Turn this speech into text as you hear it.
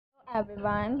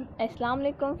Everyone, Assalamu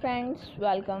alaikum friends,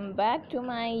 welcome back to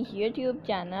my YouTube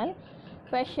channel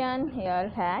Fashion Hair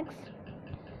Hacks.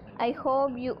 I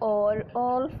hope you are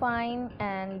all fine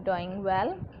and doing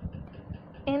well.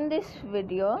 In this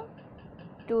video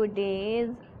today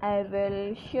I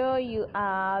will show you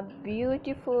a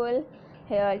beautiful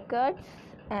haircuts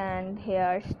and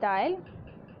hairstyle.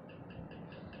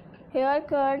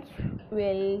 Haircuts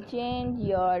will change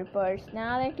your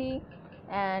personality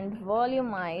and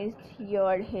volumize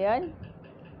your hair.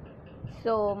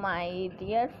 So my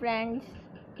dear friends,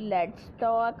 let's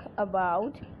talk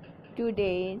about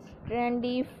today's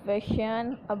trendy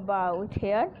fashion about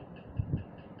hair.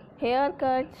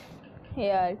 Haircuts,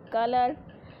 hair color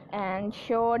and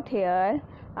short hair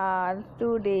are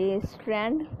today's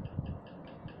trend.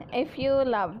 If you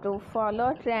love to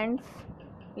follow trends,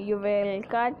 you will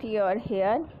cut your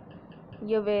hair,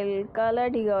 you will color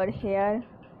your hair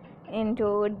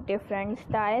into different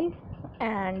style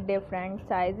and different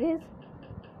sizes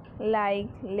like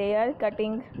layer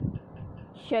cutting,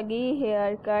 shaggy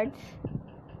haircuts,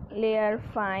 layer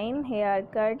fine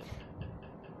haircuts,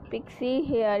 pixie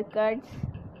haircuts,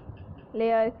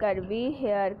 layer curvy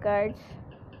haircuts,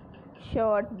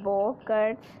 short bob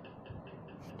cuts,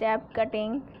 step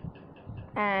cutting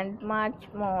and much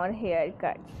more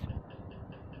haircuts.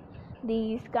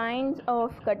 These kinds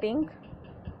of cutting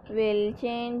will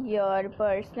change your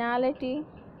personality,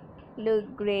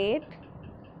 look great,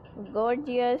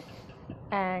 gorgeous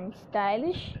and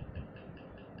stylish.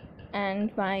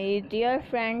 And my dear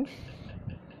friends,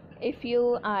 if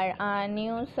you are a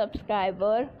new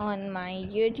subscriber on my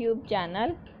YouTube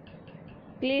channel,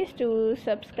 please do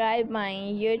subscribe my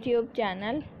YouTube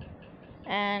channel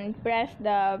and press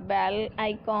the bell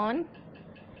icon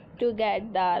to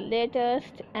get the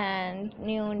latest and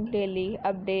new daily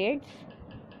updates,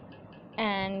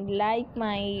 and like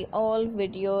my all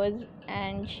videos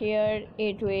and share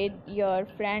it with your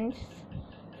friends,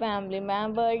 family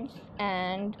members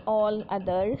and all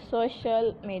other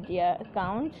social media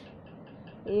accounts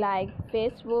like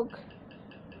Facebook,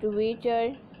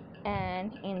 Twitter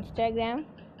and Instagram.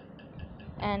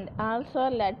 And also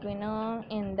let me know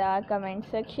in the comment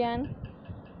section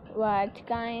what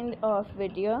kind of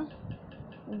video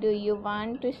do you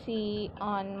want to see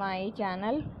on my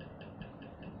channel.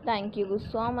 Thank you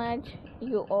so much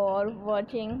you are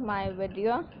watching my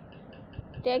video.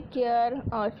 Take care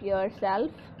of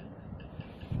yourself.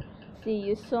 See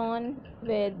you soon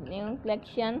with new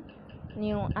collection,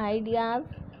 new ideas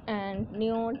and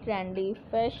new trendy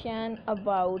fashion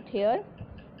about hair.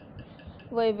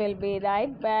 We will be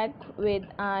right back with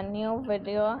a new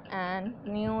video and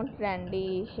new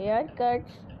trendy haircuts.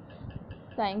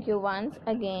 Thank you once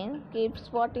again. Keep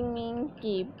supporting me.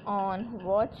 Keep on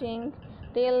watching.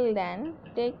 Till then,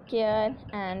 take care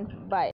and bye.